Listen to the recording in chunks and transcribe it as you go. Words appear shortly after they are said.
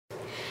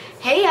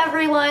Hey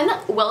everyone,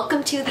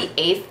 welcome to the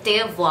 8th day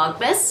of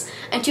Vlogmas,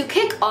 and to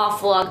kick off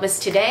Vlogmas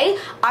today,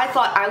 I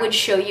thought I would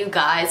show you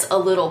guys a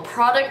little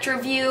product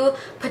review,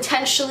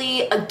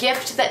 potentially a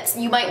gift that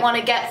you might want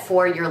to get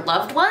for your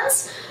loved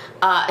ones,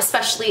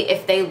 especially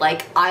if they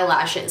like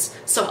eyelashes.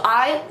 So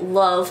I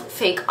love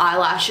fake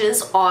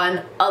eyelashes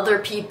on other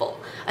people,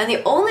 and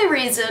the only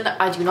reason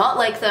I do not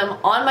like them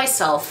on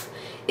myself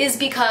is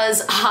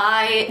because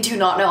I do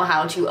not know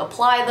how to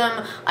apply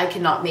them. I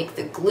cannot make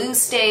the glue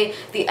stay.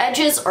 The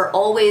edges are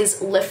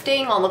always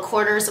lifting on the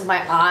corners of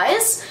my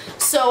eyes.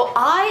 So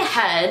I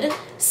had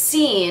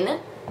seen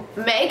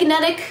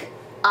magnetic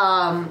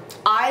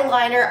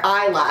eyeliner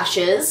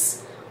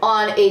eyelashes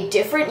on a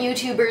different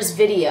YouTuber's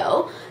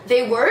video.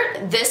 They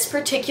weren't this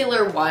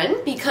particular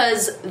one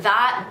because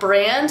that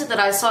brand that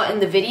I saw in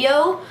the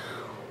video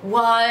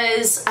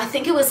was, I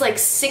think it was like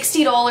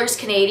 $60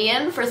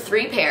 Canadian for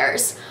 3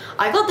 pairs.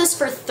 I got this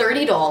for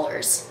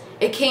 $30.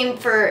 It came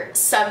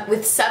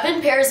with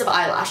 7 pairs of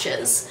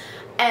eyelashes,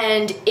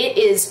 and it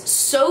is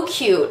so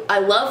cute. I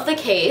love the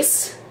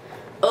case.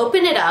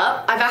 Open it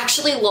up. I've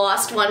actually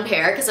lost 1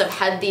 pair because I've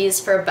had these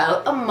for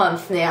about a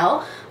month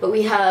now, but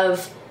we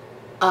have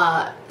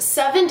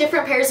 7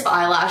 different pairs of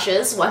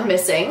eyelashes, 1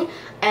 missing,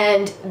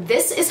 and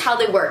this is how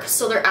they work.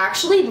 So they're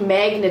actually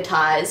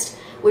magnetized,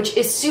 which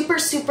is super,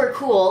 super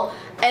cool,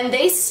 and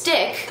they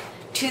stick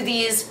to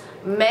these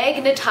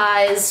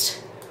magnetized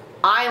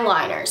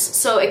eyeliners.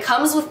 So it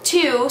comes with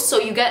 2, so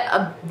you get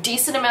a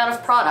decent amount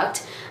of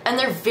product, and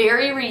they're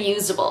very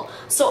reusable.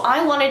 So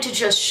I wanted to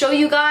just show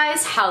you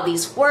guys how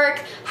these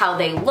work, how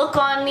they look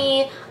on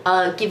me,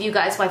 give you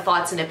guys my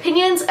thoughts and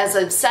opinions. As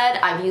I've said,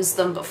 I've used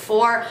them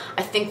before.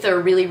 I think they're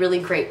a really, really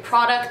great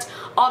product.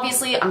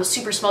 Obviously, I'm a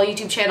super small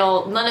YouTube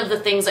channel. None of the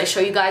things I show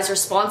you guys are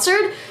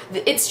sponsored.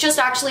 It's just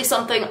actually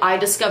something I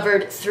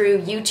discovered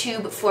through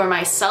YouTube for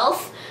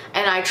myself,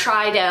 and I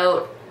tried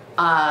out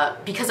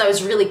because I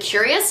was really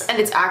curious, and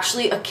it's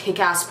actually a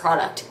kick-ass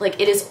product.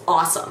 Like, it is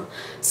awesome.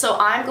 So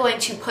I'm going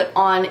to put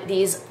on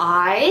these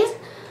eyes.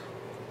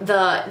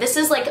 This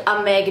is like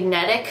a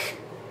magnetic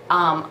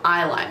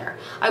eyeliner.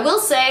 I will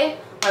say,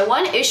 my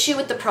one issue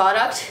with the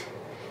product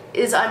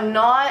is I'm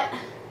not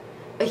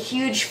a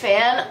huge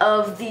fan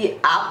of the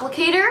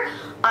applicator.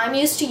 I'm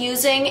used to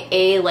using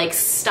a like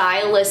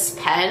stylus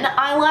pen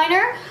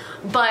eyeliner,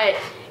 but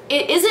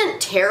it isn't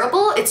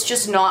terrible, it's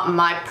just not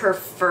my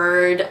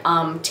preferred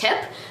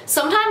tip.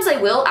 Sometimes I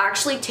will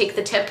actually take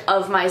the tip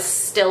of my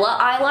Stila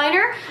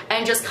eyeliner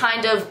and just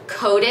kind of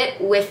coat it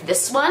with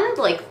this one,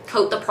 like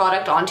coat the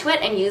product onto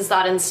it and use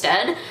that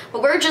instead.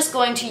 But we're just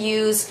going to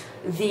use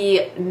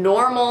the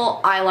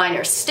normal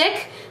eyeliner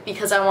stick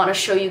because I want to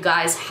show you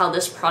guys how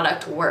this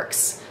product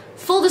works.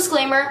 Full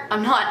disclaimer,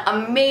 I'm not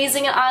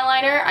amazing at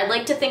eyeliner. I'd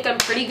like to think I'm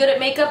pretty good at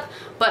makeup,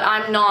 but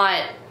I'm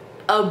not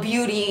a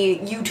beauty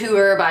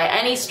YouTuber by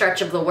any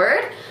stretch of the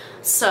word.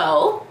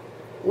 So,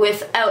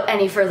 without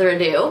any further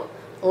ado,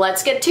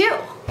 let's get to.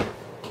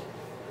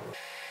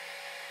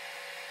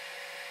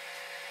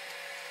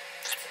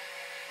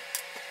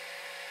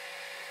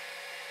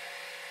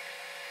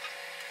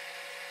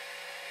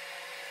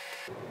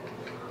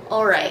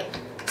 Alright,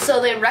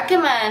 so they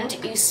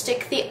recommend you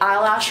stick the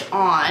eyelash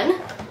on.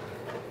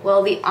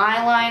 Well, the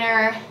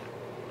eyeliner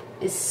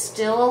is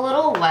still a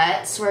little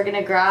wet, so we're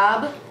gonna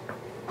grab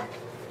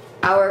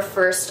our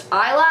first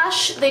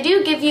eyelash. They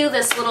do give you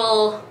this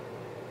little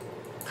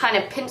kind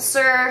of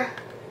pincer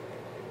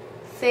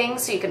thing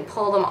so you can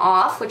pull them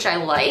off, which I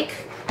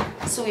like.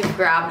 So we've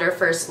grabbed our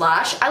first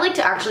lash. I like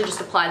to actually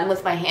just apply them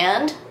with my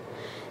hand.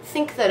 I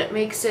think that it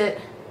makes it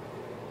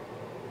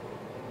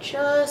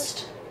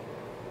just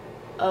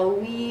a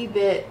wee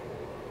bit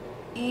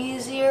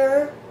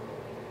easier.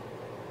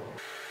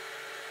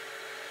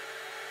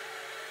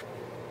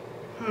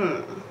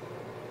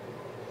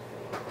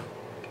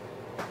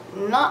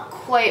 Not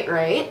quite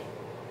right.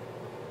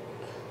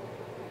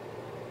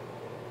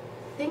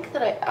 I think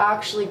that I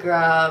actually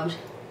grabbed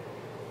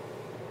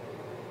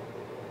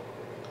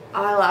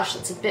eyelash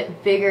that's a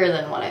bit bigger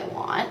than what I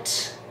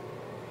want.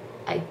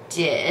 I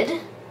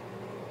did.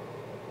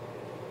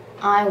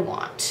 I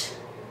want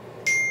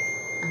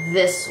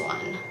this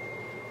one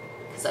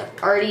because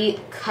I've already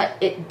cut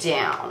it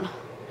down.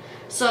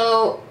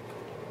 So,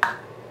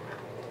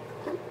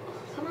 come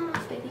on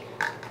off, baby.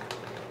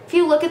 If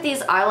you look at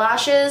these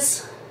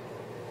eyelashes,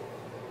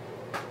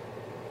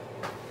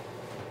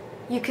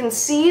 you can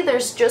see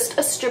there's just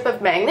a strip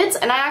of magnets,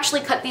 and I actually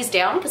cut these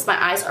down because my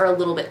eyes are a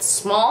little bit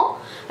small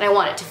and I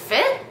want it to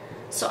fit.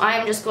 So I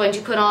am just going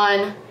to put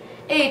on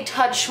a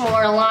touch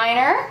more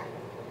liner.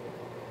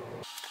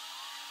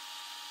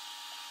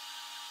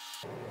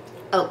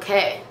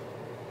 Okay.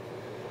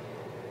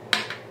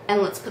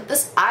 And let's put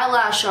this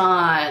eyelash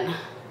on.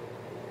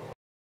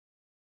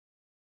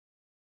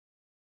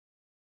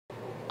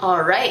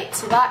 Alright,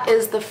 so that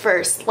is the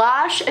first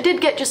lash. I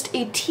did get just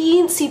a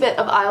teensy bit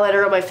of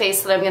eyeliner on my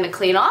face that I'm going to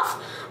clean off,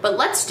 but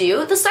let's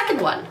do the second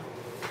one.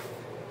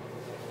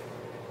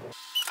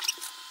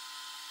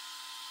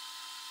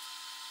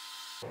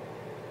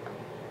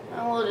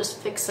 And we'll just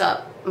fix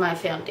up my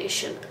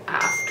foundation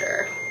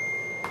after.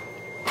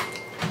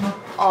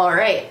 All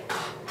right,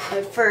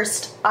 my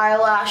first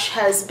eyelash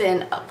has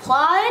been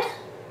applied.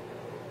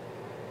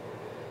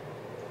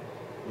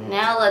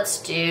 Now let's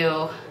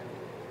do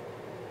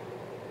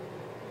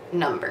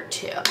number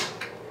 2.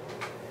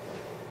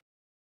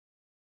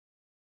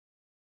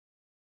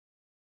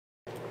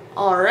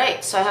 All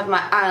right, so I have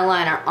my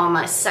eyeliner on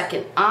my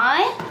second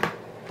eye,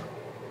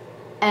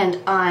 and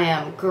I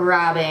am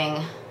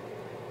grabbing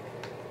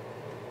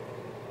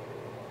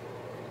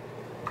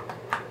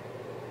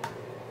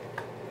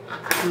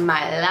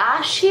my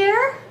lash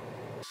here.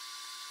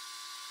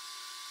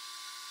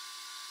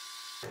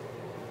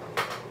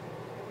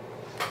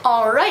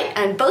 All right,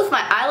 and both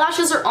my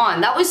eyelashes are on.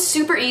 That was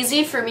super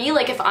easy for me.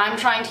 Like if I'm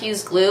trying to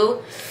use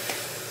glue,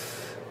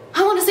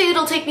 I want to say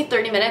it'll take me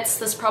 30 minutes.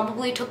 This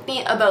probably took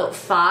me about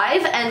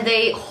 5, and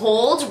they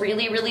hold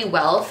really, really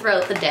well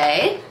throughout the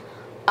day.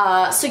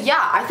 So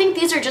yeah, I think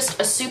these are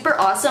just a super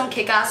awesome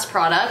kick-ass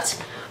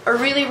product. A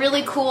really,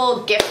 really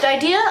cool gift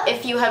idea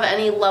if you have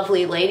any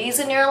lovely ladies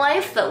in your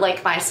life that,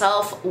 like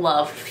myself,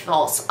 love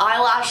false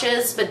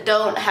eyelashes but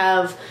don't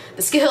have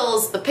the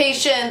skills, the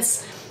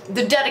patience,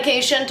 the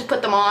dedication to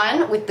put them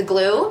on with the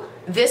glue.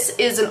 This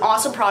is an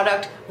awesome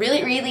product,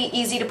 really, really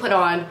easy to put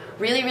on,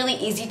 really, really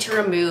easy to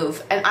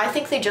remove, and I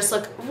think they just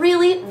look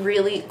really,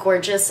 really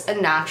gorgeous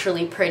and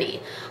naturally pretty.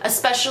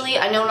 Especially,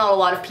 I know not a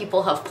lot of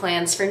people have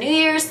plans for New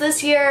Year's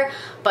this year,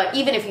 but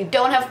even if you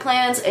don't have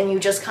plans and you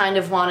just kind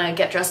of want to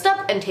get dressed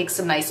up and take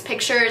some nice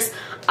pictures,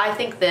 I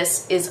think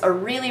this is a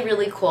really,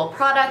 really cool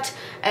product,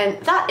 and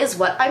that is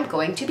what I'm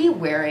going to be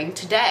wearing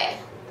today.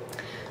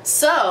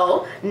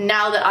 So,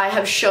 now that I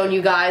have shown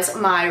you guys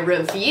my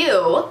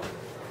review,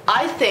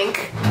 I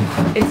think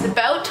it's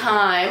about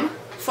time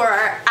for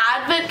our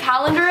advent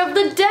calendar of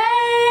the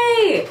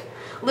day!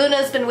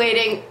 Luna's been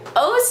waiting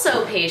oh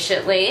so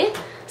patiently.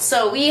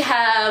 So we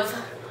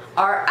have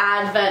our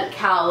advent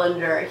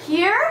calendar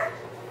here,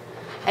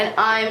 and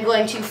I'm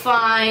going to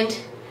find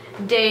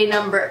day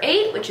number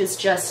 8, which is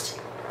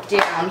just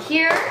down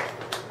here.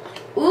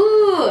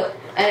 Ooh,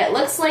 and it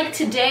looks like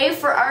today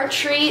for our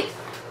treat,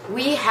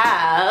 we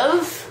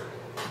have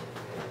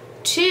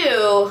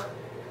 2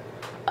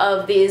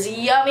 of these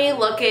yummy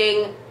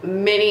looking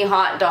mini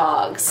hot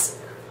dogs.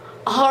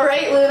 All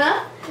right,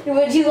 Luna,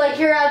 would you like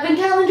your advent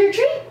calendar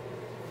treat?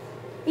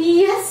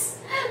 Yes,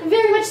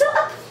 very much so.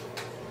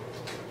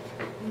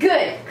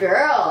 Good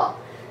girl.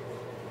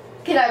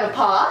 Can I have a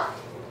paw?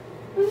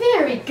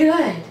 Very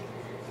good.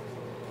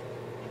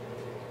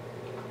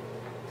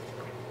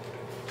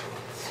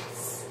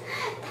 Yes,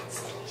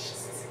 that's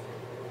delicious.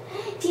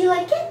 Do you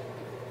like it?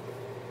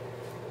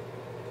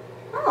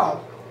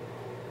 Oh.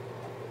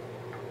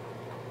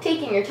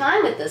 Taking your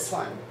time with this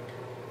one.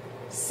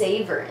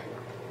 Savoring.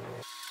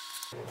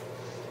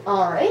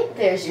 Alright,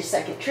 there's your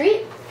second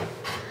treat.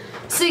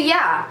 So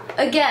yeah,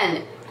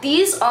 again,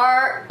 these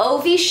are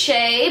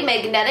Ovichet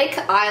magnetic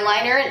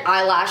eyeliner and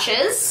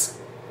eyelashes.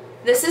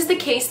 This is the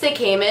case they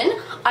came in.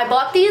 I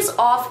bought these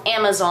off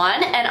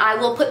Amazon, and I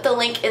will put the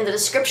link in the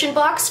description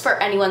box for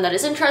anyone that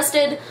is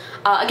interested.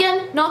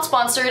 Again, not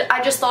sponsored.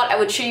 I just thought I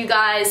would show you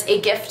guys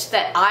a gift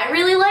that I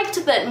really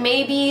liked that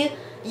maybe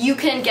you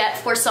can get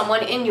for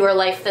someone in your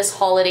life this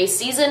holiday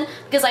season,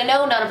 because I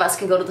know none of us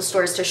can go to the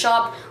stores to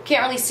shop. We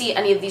can't really see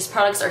any of these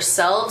products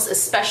ourselves,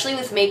 especially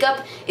with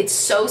makeup. It's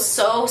so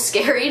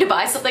scary to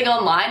buy something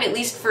online, at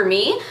least for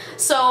me.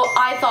 So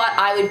I thought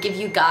I would give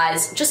you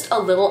guys just a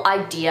little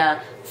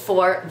idea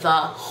for the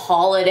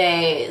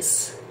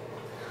holidays.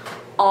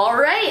 All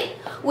right,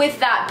 with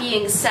that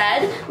being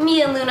said,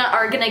 me and Luna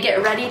are gonna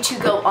get ready to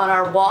go on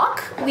our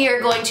walk. We are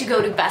going to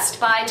go to Best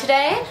Buy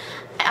today.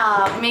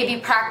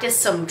 Maybe practice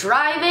some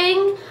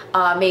driving,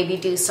 maybe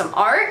do some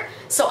art.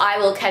 So I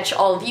will catch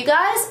all of you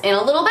guys in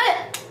a little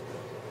bit.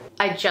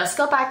 I just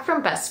got back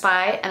from Best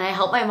Buy, and I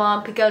helped my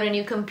mom pick out a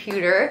new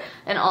computer,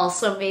 and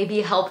also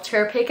maybe helped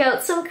her pick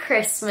out some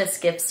Christmas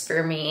gifts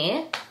for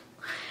me.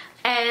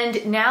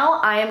 And now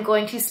I am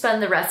going to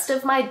spend the rest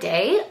of my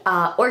day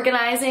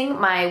organizing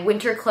my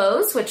winter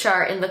clothes, which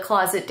are in the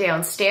closet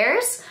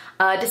downstairs,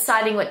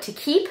 deciding what to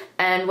keep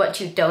and what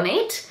to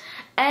donate,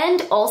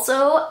 and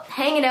also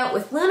hanging out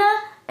with Luna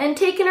and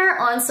taking her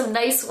on some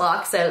nice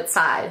walks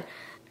outside.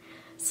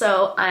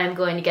 So I'm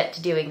going to get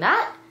to doing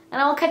that,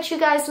 and I'll catch you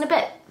guys in a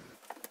bit.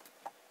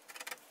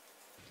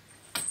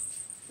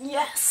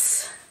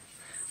 Yes!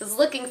 I was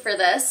looking for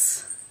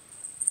this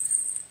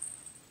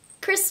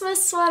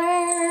Christmas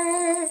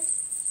sweater!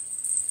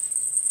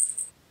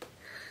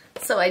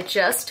 So I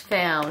just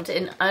found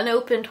an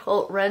unopened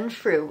Holt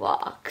Renfrew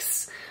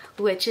box,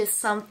 which is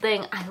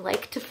something I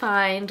like to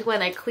find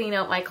when I clean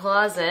out my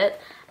closet.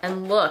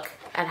 And look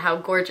at how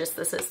gorgeous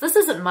this is. This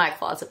isn't my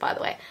closet, by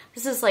the way.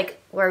 This is like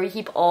where we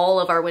keep all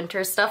of our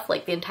winter stuff,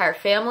 like the entire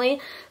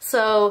family.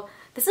 So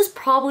this is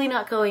probably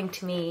not going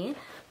to me,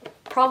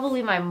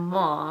 probably my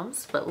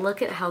mom's, but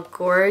look at how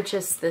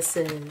gorgeous this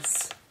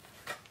is.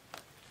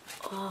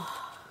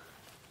 Oh.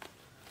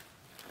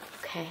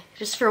 Okay,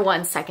 just for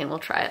 1 second we'll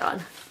try it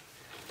on.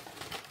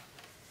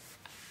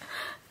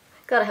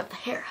 Gotta have the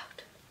hair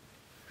out.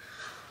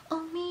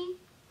 Oh me.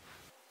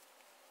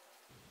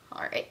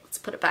 Alright. right, let's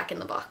put it back in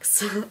the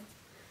box.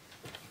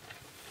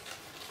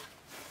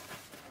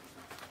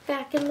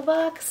 Back in the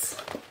box.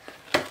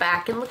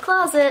 Back in the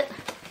closet.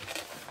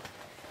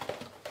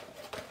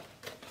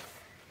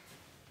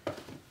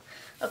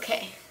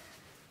 Okay.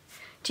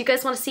 Do you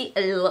guys want to see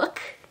a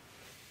look?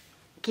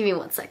 Give me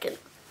 1 second.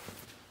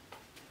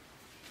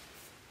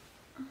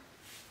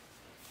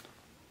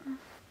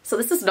 So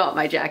this is not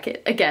my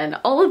jacket. Again,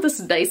 all of this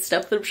nice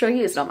stuff that I'm showing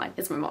you is not mine,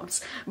 it's my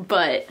mom's.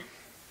 But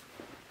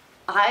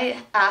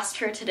I asked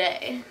her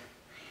today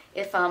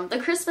if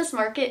the Christmas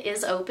market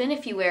is open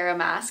if you wear a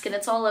mask, and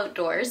it's all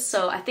outdoors,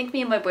 so I think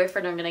me and my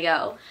boyfriend are gonna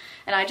go.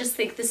 And I just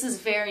think this is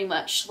very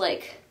much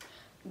like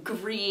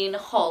green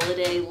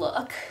holiday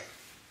look.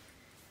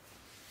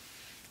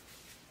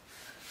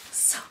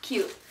 So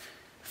cute.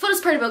 The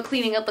funnest part about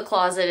cleaning up the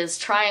closet is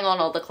trying on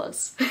all the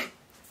clothes.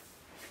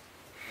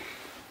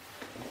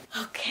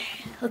 Okay,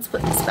 let's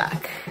put this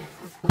back.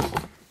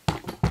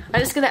 I'm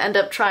just gonna end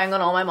up trying on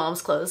all my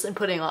mom's clothes and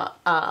putting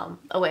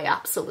away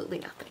absolutely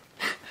nothing.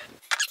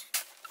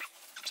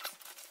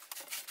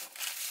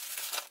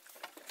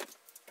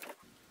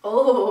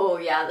 Oh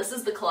yeah, this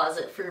is the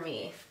closet for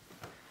me.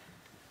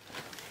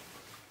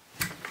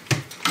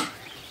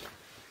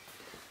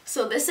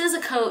 So this is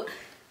a coat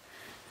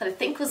that I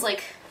think was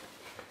like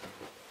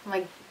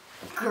my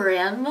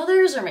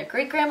grandmother's or my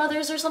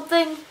great-grandmother's or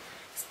something.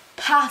 It's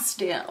passed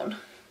down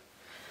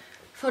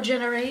for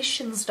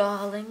generations,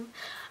 darling.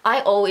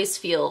 I always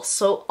feel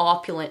so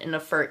opulent in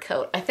a fur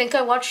coat. I think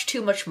I watch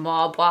too much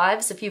Mob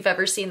Wives. If you've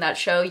ever seen that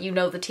show, you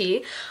know the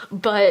tea.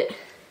 But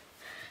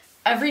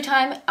every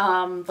time,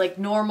 like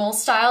normal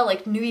style,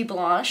 like Nuit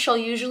Blanche, I'll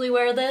usually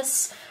wear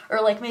this.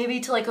 Or like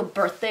maybe to like a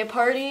birthday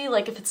party,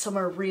 like if it's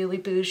somewhere really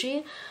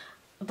bougie.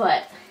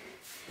 But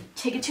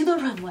take it to the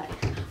runway.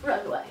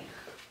 Runway.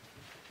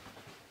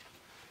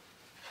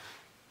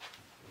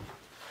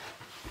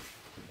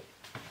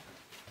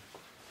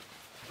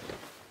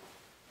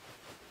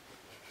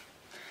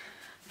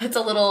 It's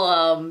a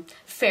little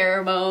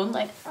pheromone,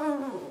 like,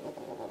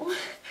 oh.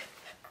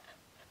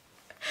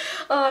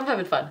 Oh, I'm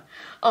having fun.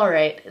 All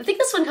right, I think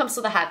this one comes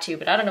with a hat too,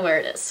 but I don't know where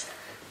it is.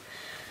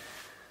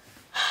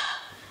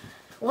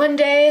 One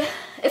day,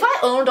 if I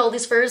owned all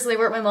these furs and they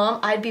weren't my mom,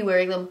 I'd be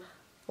wearing them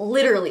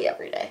literally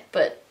every day,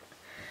 but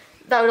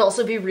that would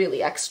also be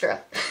really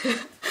extra.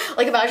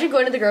 Like imagine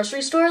going to the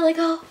grocery store, like,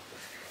 oh,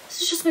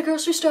 this is just my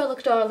grocery store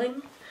look,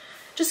 darling.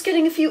 Just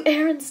getting a few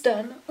errands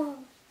done. Oh.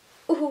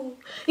 Ooh.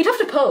 You'd have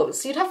to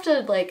pose. You'd have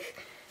to like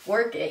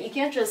work it. You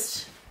can't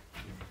just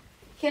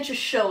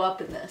show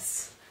up in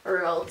this,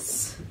 or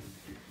else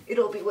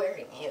it'll be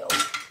wearing you.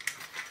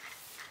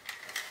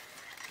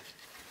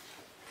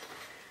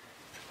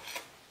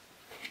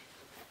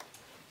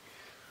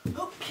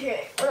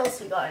 Okay, what else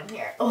we got in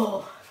here?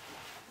 Oh.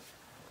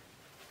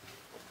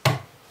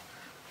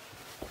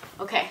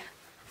 Okay,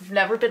 I've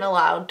never been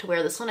allowed to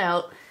wear this one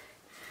out.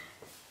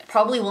 I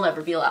probably will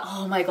never be allowed.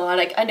 Oh my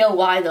god, I know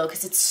why though,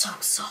 because it's so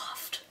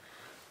soft.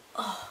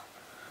 Oh.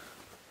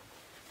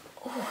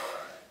 Oh.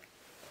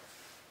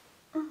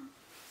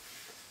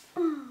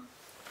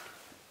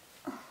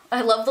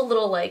 I love the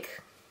little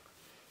like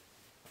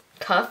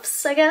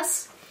cuffs, I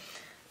guess.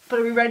 But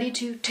are we ready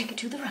to take it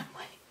to the runway?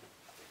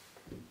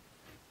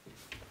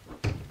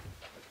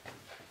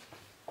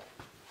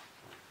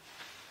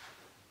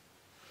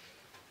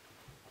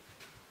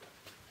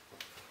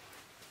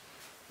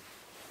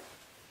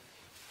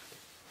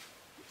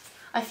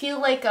 I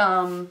feel like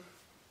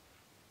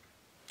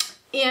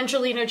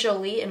Angelina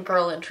Jolie and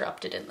Girl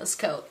Interrupted in this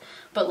coat,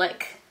 but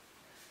like,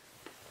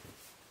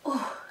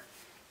 oh,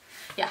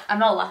 yeah, I'm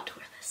not allowed to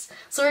wear this.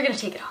 So we're gonna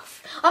take it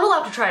off. I'm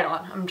allowed to try it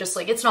on. I'm just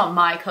like, it's not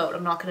my coat.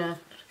 I'm not gonna,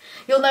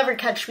 you'll never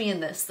catch me in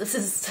this. This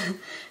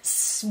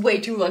is way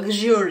too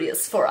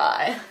luxurious for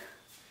I.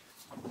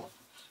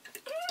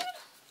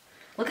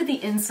 Look at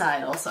the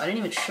inside also. I didn't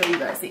even show you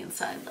guys the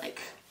inside.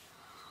 Like,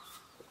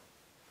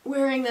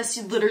 wearing this,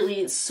 you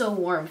literally, it's so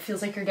warm. It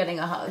feels like you're getting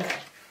a hug.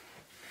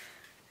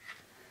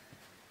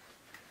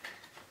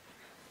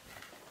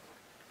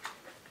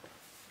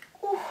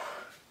 Ooh,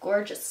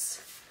 gorgeous.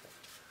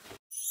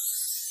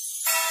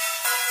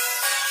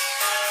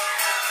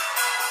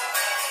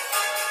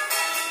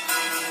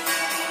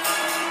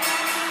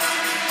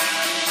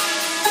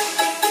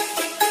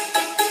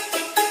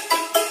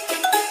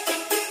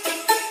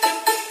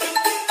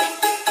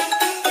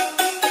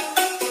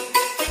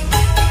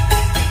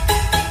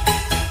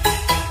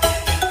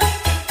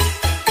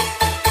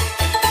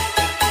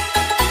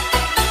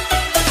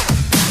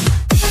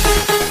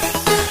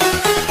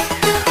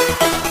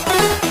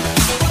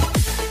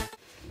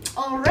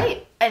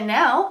 And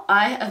now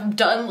I am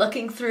done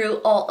looking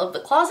through all of the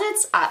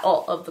closets at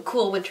all of the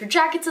cool winter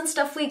jackets and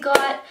stuff we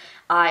got.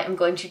 I am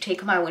going to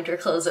take my winter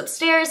clothes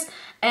upstairs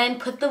and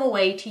put them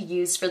away to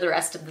use for the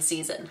rest of the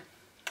season.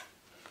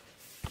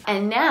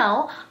 And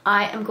now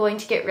I am going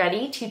to get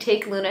ready to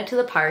take Luna to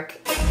the park.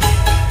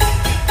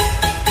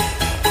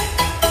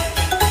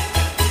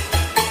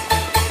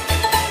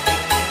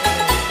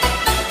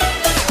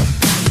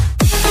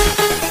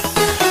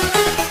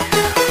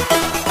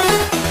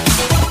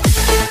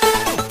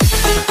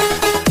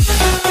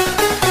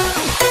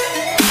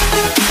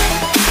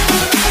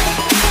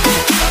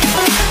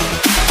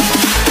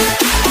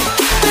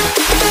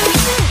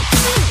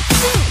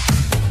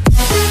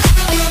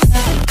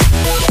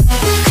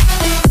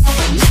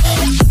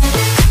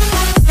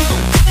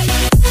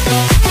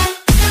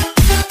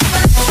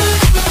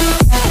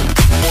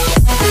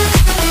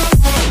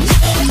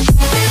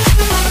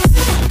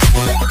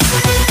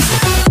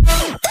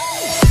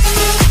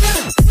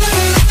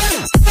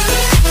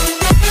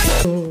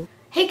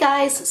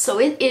 guys, so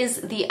it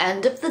is the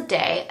end of the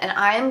day and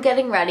I am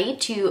getting ready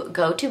to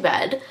go to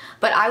bed,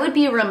 but I would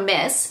be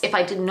remiss if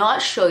I did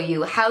not show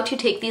you how to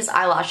take these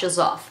eyelashes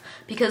off,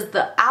 because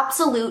the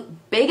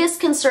absolute biggest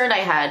concern I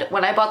had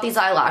when I bought these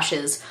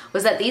eyelashes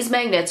was that these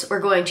magnets were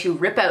going to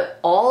rip out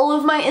all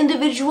of my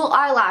individual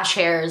eyelash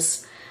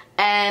hairs,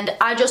 and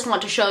I just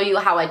want to show you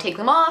how I take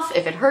them off,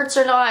 if it hurts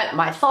or not,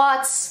 my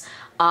thoughts.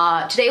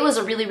 Today was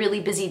a really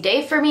busy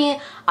day for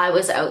me. I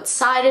was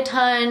outside a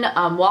ton,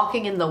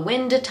 walking in the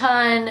wind a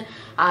ton.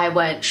 I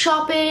went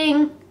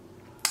shopping,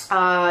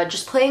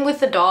 just playing with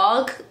the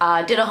dog,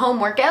 did a home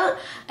workout,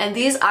 and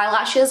these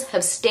eyelashes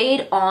have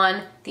stayed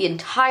on the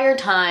entire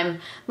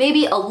time.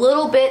 Maybe a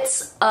little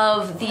bits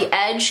of the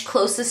edge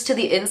closest to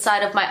the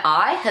inside of my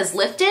eye has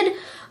lifted,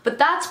 but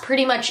that's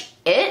pretty much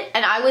it,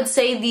 and I would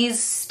say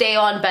these stay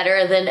on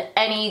better than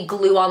any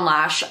glue-on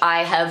lash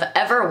I have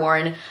ever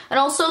worn, and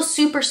also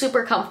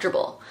super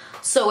comfortable.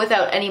 So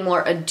without any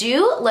more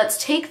ado,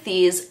 let's take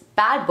these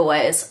bad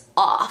boys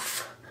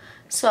off.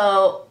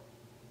 So,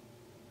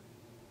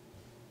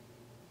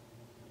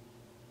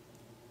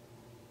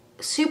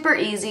 super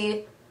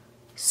easy,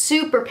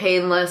 super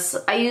painless.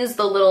 I used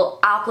the little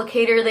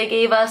applicator they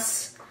gave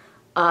us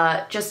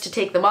just to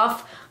take them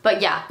off. But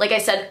yeah, like I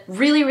said,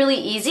 really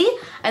easy.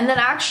 And then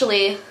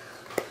actually,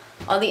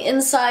 on the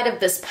inside of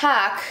this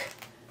pack,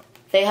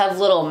 they have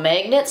little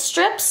magnet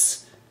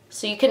strips.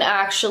 So you can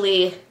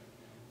actually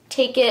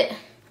take it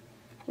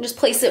and just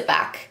place it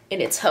back in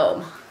its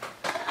home.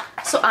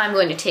 So I'm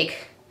going to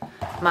take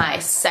my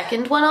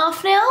second one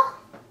off now.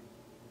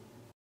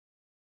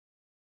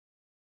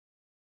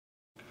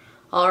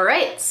 All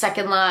right,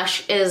 second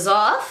lash is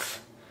off.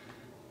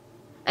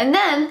 And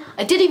then,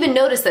 I didn't even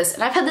notice this,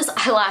 and I've had this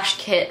eyelash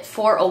kit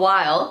for a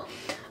while,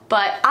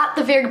 but at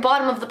the very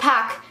bottom of the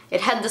pack,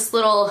 it had this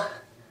little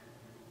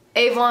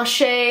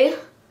eyelashes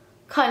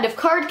kind of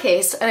card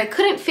case, and I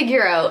couldn't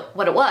figure out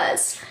what it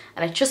was.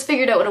 And I just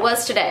figured out what it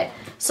was today.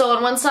 So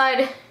on one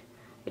side,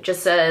 it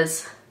just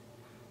says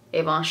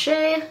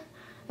eyelashes,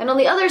 and on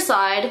the other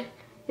side,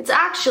 it's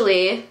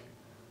actually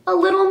a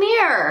little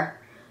mirror.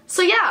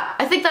 So yeah,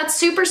 I think that's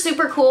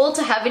super cool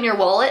to have in your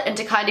wallet and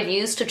to kind of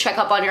use to check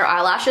up on your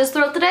eyelashes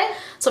throughout the day.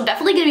 So I'm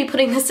definitely gonna be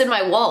putting this in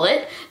my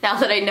wallet now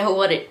that I know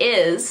what it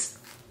is.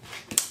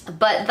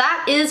 But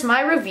that is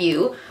my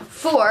review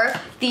for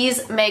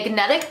these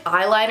magnetic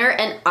eyeliner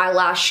and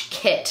eyelash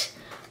kit.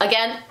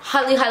 Again,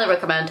 highly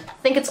recommend. I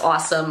think it's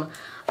awesome.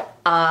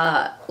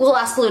 We'll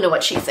ask Luna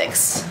what she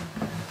thinks.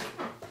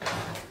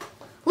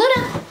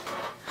 Luna!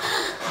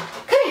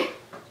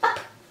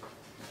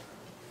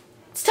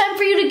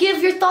 For you to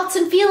give your thoughts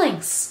and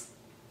feelings.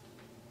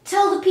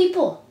 Tell the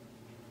people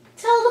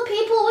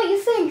what you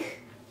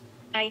think.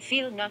 I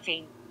feel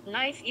nothing.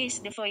 Life is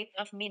devoid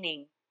of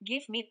meaning.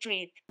 Give me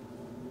treat.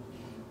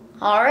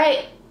 All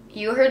right,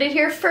 you heard it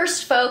here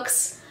first,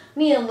 folks.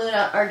 Me and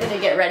Luna are gonna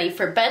get ready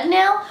for bed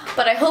now,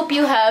 but I hope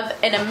you have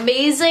an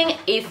amazing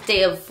 8th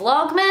day of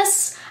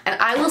Vlogmas, and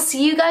I will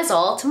see you guys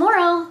all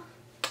tomorrow.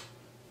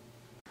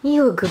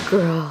 You a good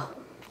girl.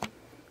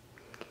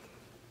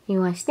 You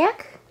want a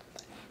snack?